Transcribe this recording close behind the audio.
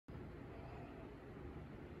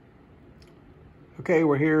Okay,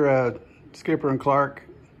 we're here, Skipper and Clark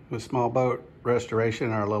with Small Boat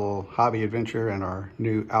Restoration, our little hobby adventure and our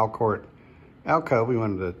new Alcort alcove. We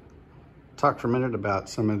wanted to talk for a minute about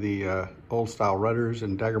some of the old style rudders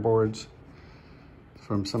and daggerboards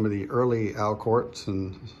from some of the early Alcorts.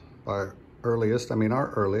 And by earliest, I mean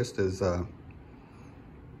our earliest is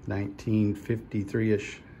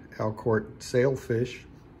 1953-ish Alcort Sailfish,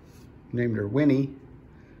 named her Winnie.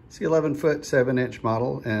 It's the 11-foot, 7-inch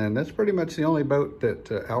model, and that's pretty much the only boat that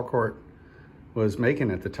Alcort was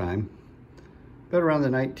making at the time. But around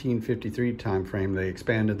the 1953 time frame, they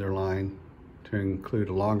expanded their line to include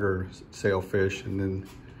a longer Sailfish, and then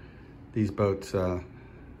these boats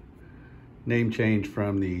name changed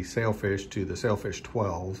from the Sailfish to the Sailfish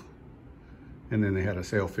 12, and then they had a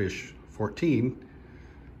Sailfish 14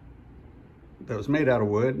 that was made out of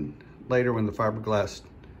wood. Later, when the fiberglass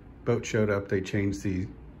boat showed up, they changed the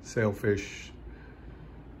Sailfish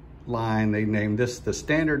line. They named this the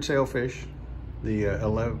standard Sailfish. The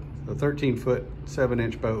 13-foot,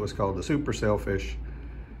 7-inch boat was called the Super Sailfish,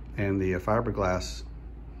 and the fiberglass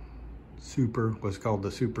Super was called the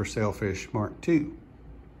Super Sailfish Mark II.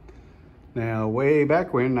 Now, way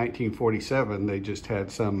back when, 1947, they just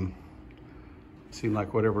had some, seemed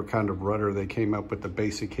like whatever kind of rudder they came up with, the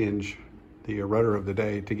basic hinge, the rudder of the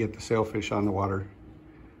day to get the sailfish on the water.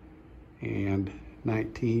 And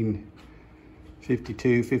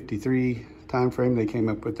 1952, 53 time frame, they came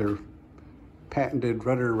up with their patented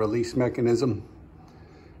rudder release mechanism.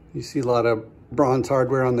 You see a lot of bronze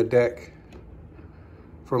hardware on the deck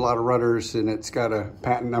for a lot of rudders, and it's got a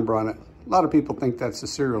patent number on it. A lot of people think that's the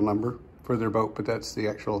serial number for their boat, but that's the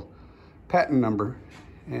actual patent number.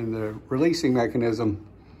 And the releasing mechanism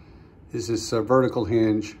is this vertical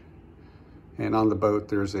hinge, and on the boat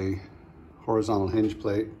there's a horizontal hinge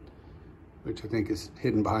plate, which I think is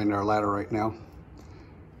hidden behind our ladder right now,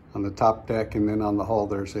 on the top deck. And then on the hull,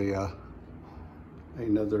 there's a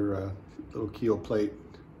another little keel plate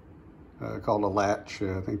called a latch.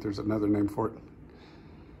 I think there's another name for it.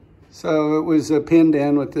 So it was pinned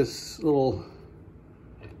in with this little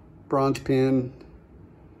bronze pin.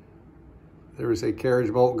 There was a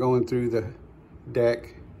carriage bolt going through the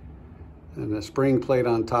deck and a spring plate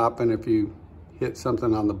on top. And if you hit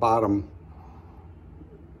something on the bottom,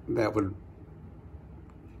 that would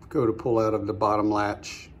go to pull out of the bottom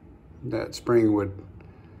latch. That spring would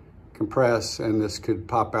compress and this could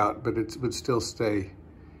pop out, but it would still stay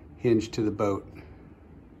hinged to the boat.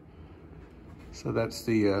 So that's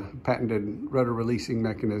the patented rudder releasing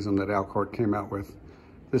mechanism that Alcort came out with.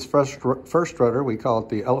 This first rudder, we call it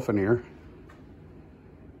the elephant ear,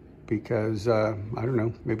 because I don't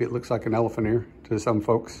know, maybe it looks like an elephant ear to some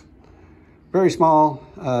folks. Very small,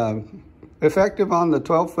 effective on the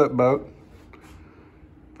 12-foot boat,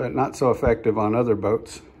 but not so effective on other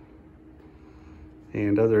boats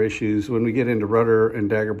and other issues. When we get into rudder and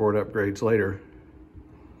daggerboard upgrades later,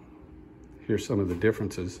 here's some of the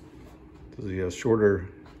differences. The shorter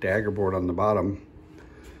daggerboard on the bottom,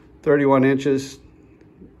 31 inches.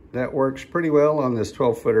 That works pretty well on this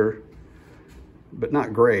 12-footer, but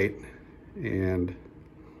not great. And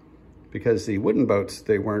because the wooden boats,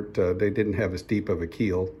 they didn't have as deep of a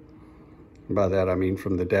keel. And by that, I mean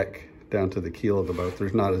from the deck down to the keel of the boat.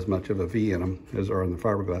 There's not as much of a V in them as are in the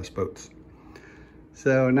fiberglass boats.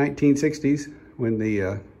 So in 1960s, when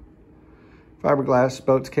the fiberglass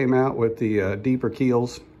boats came out with the deeper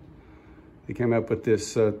keels, they came up with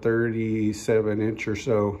this 37-inch or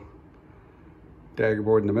so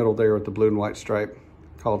daggerboard in the middle there with the blue and white stripe,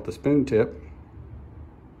 called the spoon tip.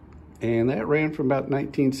 And that ran from about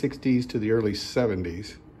 1960s to the early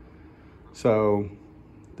 70s. So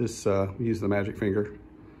this, use the magic finger.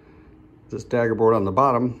 This daggerboard on the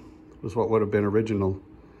bottom was what would have been original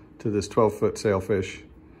to this 12-foot Sailfish.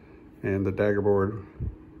 And the daggerboard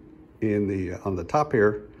on the top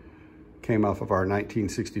here came off of our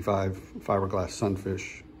 1965 fiberglass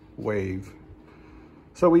Sunfish Wave.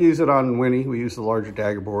 So we use it on Winnie. We use the larger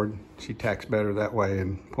daggerboard. She tacks better that way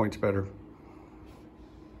and points better.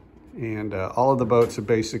 And all of the boats have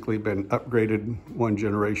basically been upgraded one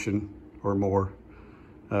generation or more.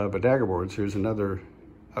 But daggerboards, here's another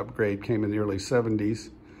upgrade, came in the early 70s.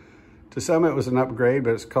 To some it was an upgrade,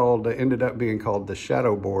 but ended up being called the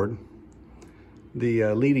shadow board.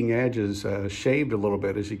 The leading edge is shaved a little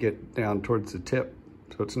bit as you get down towards the tip,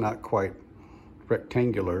 so it's not quite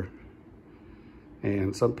rectangular.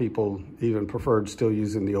 And some people even preferred still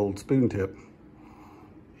using the old spoon tip.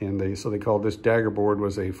 And so they called this daggerboard,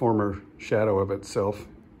 was a former shadow of itself,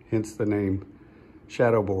 hence the name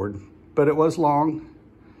shadow board. But it was long,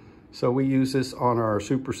 so we use this on our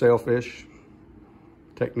Super Sailfish.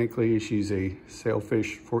 Technically, she's a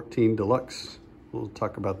Sailfish 14 Deluxe We'll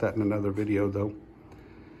talk about that in another video though.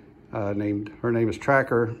 Her name is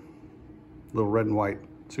Tracker, little red and white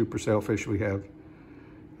super sailfish we have.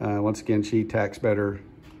 Once again, she tacks better.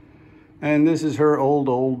 And this is her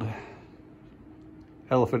old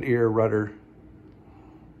elephant ear rudder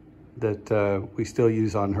that we still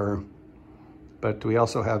use on her. But we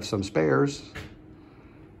also have some spares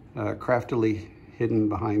craftily hidden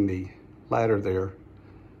behind the ladder there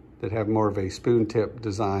that have more of a spoon tip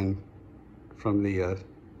design from the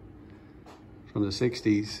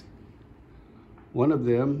 60s. One of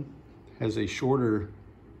them has a shorter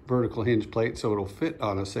vertical hinge plate, so it'll fit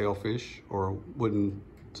on a sailfish or a wooden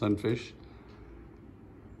sunfish.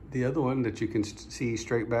 The other one that you can see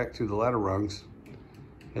straight back through the ladder rungs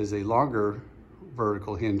has a longer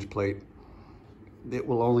vertical hinge plate that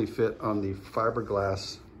will only fit on the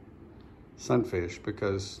fiberglass sunfish,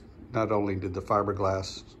 because not only did the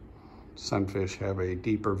fiberglass sunfish have a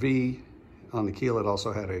deeper V on the keel, it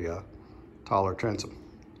also had a taller transom.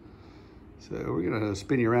 So we're gonna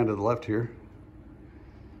spin you around to the left here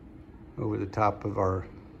over the top of our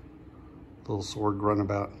little sword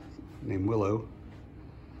runabout named Willow,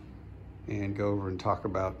 and go over and talk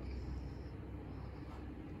about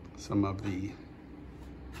some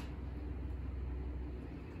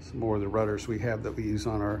more of the rudders we have that we use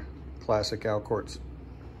on our classic Alcorts.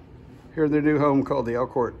 Here in their new home called the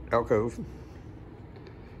Alcort Alcove.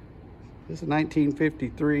 This is a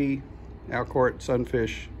 1953 Alcort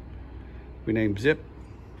Sunfish we named Zip.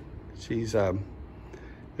 She's a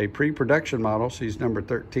pre-production model. She's number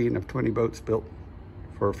 13 of 20 boats built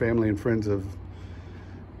for family and friends of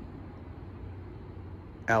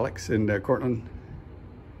Alex and Cortland.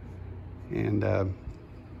 And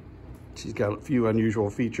she's got a few unusual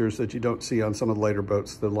features that you don't see on some of the later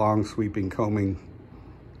boats. The long sweeping combing,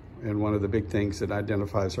 and one of the big things that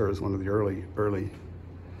identifies her as one of the early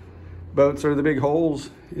boats are the big holes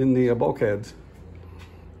in the bulkheads,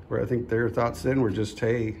 where I think their thoughts then were just,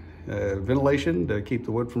 hey, ventilation to keep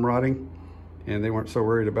the wood from rotting, and they weren't so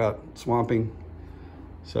worried about swamping.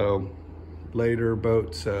 So later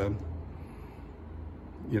boats, you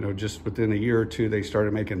know, just within a year or two, they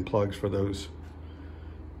started making plugs for those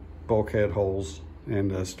bulkhead holes,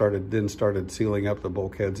 and started sealing up the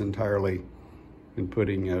bulkheads entirely and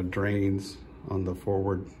putting drains on the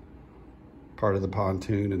forward part of the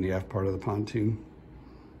pontoon and the aft part of the pontoon.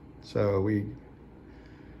 So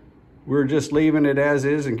we're just leaving it as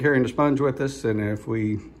is and carrying the sponge with us, and if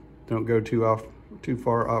we don't go too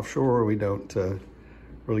far offshore, we don't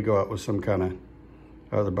really go out with some kind of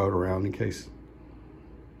other boat around in case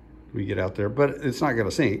we get out there. But it's not going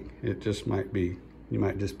to sink. It just might be, you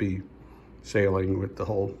might just be sailing with the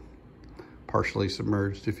hull partially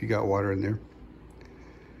submerged if you got water in there.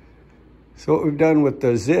 So what we've done with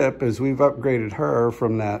the Zip is we've upgraded her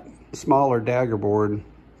from that smaller Daggerboard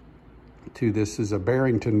to this is a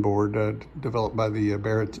Barrington board developed by the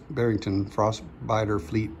Barrington Frostbiter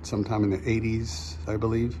fleet sometime in the 80s, I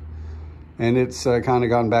believe. And it's kind of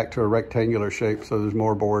gone back to a rectangular shape, so there's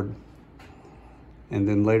more board. And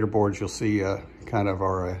then later boards, you'll see kind of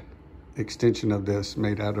our extension of this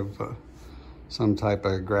made out of some type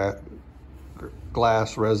of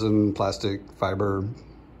glass, resin, plastic, fiber,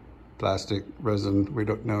 plastic, resin. We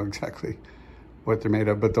don't know exactly what they're made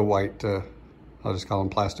of, but the white, I'll just call them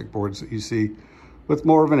plastic boards that you see, with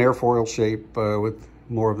more of an airfoil shape, with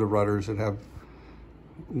more of the rudders that have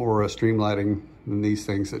more streamlining than these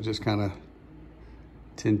things that just kind of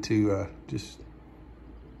tend to just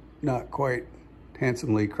not quite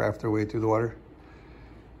handsomely craft their way through the water.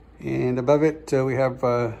 And above it, we have,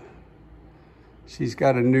 she's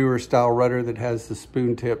got a newer style rudder that has the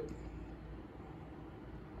spoon tip.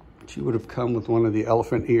 She would have come with one of the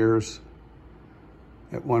elephant ears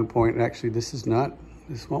at one point. And actually, this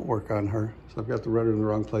won't work on her. So I've got the rudder in the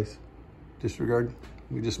wrong place. Disregard.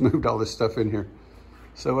 We just moved all this stuff in here.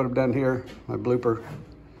 So what I've done here, my blooper,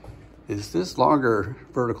 is this longer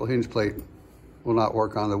vertical hinge plate will not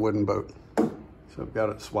work on the wooden boat. So I've got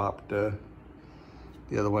it swapped. The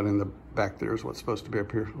other one in the back there is what's supposed to be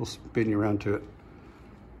up here. We'll spin you around to it.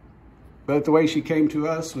 But the way she came to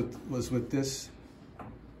us was with this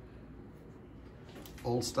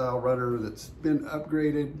old style rudder that's been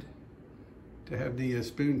upgraded to have the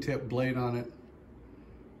spoon tip blade on it.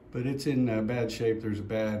 But it's in bad shape. There's a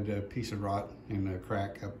bad piece of rot and a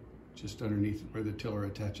crack up just underneath where the tiller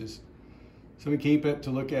attaches. So we keep it to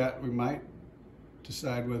look at. We might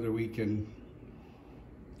decide whether we can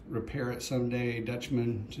repair it someday,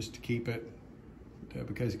 Dutchman, just to keep it,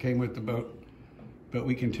 because it came with the boat. But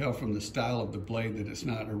we can tell from the style of the blade that it's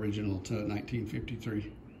not original to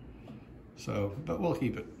 1953. So, but we'll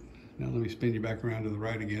keep it. Now let me spin you back around to the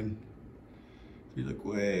right again. If you look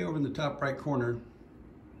way over in the top right corner,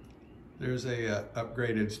 there's a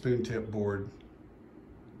upgraded spoon tip board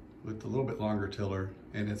with a little bit longer tiller,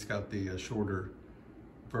 and it's got the shorter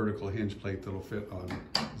vertical hinge plate that'll fit on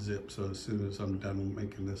zip. So as soon as I'm done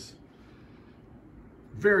making this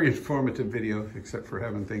very informative video, except for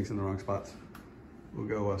having things in the wrong spots, we'll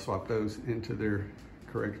go swap those into their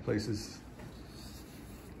correct places.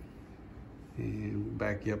 And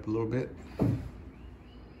back you up a little bit.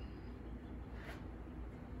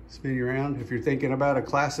 Spin you around. If you're thinking about a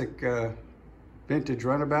classic vintage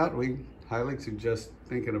runabout, we highly suggest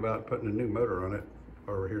thinking about putting a new motor on it.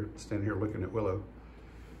 Or we're here, standing here looking at Willow.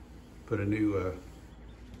 Put a new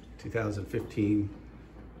 2015,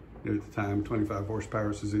 new at the time, 25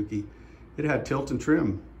 horsepower Suzuki. It had tilt and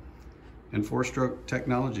trim and 4-stroke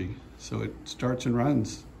technology, so it starts and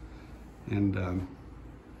runs. And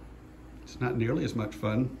it's not nearly as much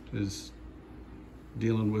fun as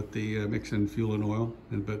dealing with the mixing fuel and oil,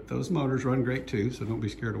 but those motors run great too, so don't be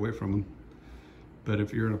scared away from them. But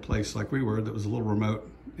if you're in a place like we were that was a little remote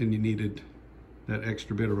and you needed that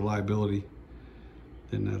extra bit of reliability,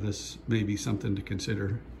 then this may be something to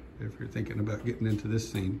consider if you're thinking about getting into this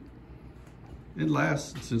scene. And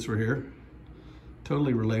last, since we're here,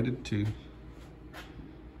 totally related to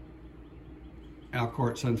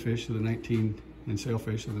Alcort Sunfish of the and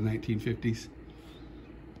Sailfish of the 1950s,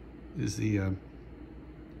 is the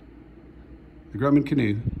Grumman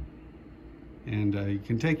canoe. And you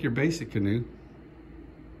can take your basic canoe,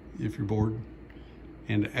 if you're bored,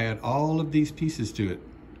 and add all of these pieces to it,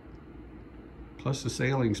 plus the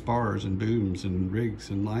sailing spars and booms and rigs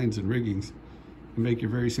and lines and riggings, and make your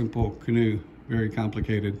very simple canoe very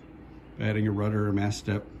complicated, adding a rudder, a mast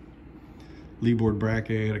step, lee board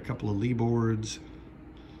bracket, a couple of lee boards,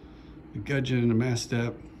 a gudgeon, a mast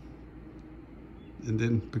step. And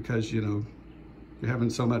then, because you know you're having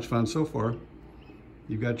so much fun so far,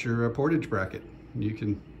 you've got your portage bracket. You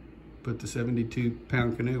can put the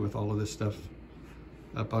 72-pound canoe with all of this stuff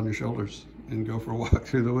up on your shoulders and go for a walk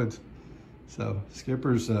through the woods. So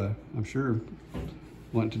skippers, I'm sure,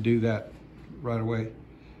 want to do that right away.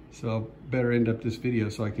 So I better end up this video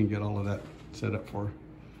so I can get all of that set up for her.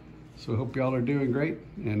 So I hope y'all are doing great,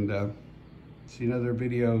 and see another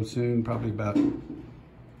video soon, probably about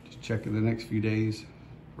just checking the next few days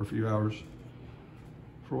or a few hours.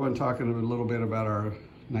 For one, talking a little bit about our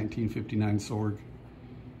 1959 Sorg,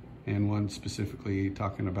 and one specifically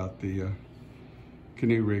talking about the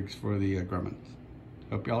canoe rigs for the Grummans.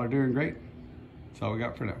 Hope y'all are doing great. That's all we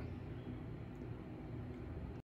got for now.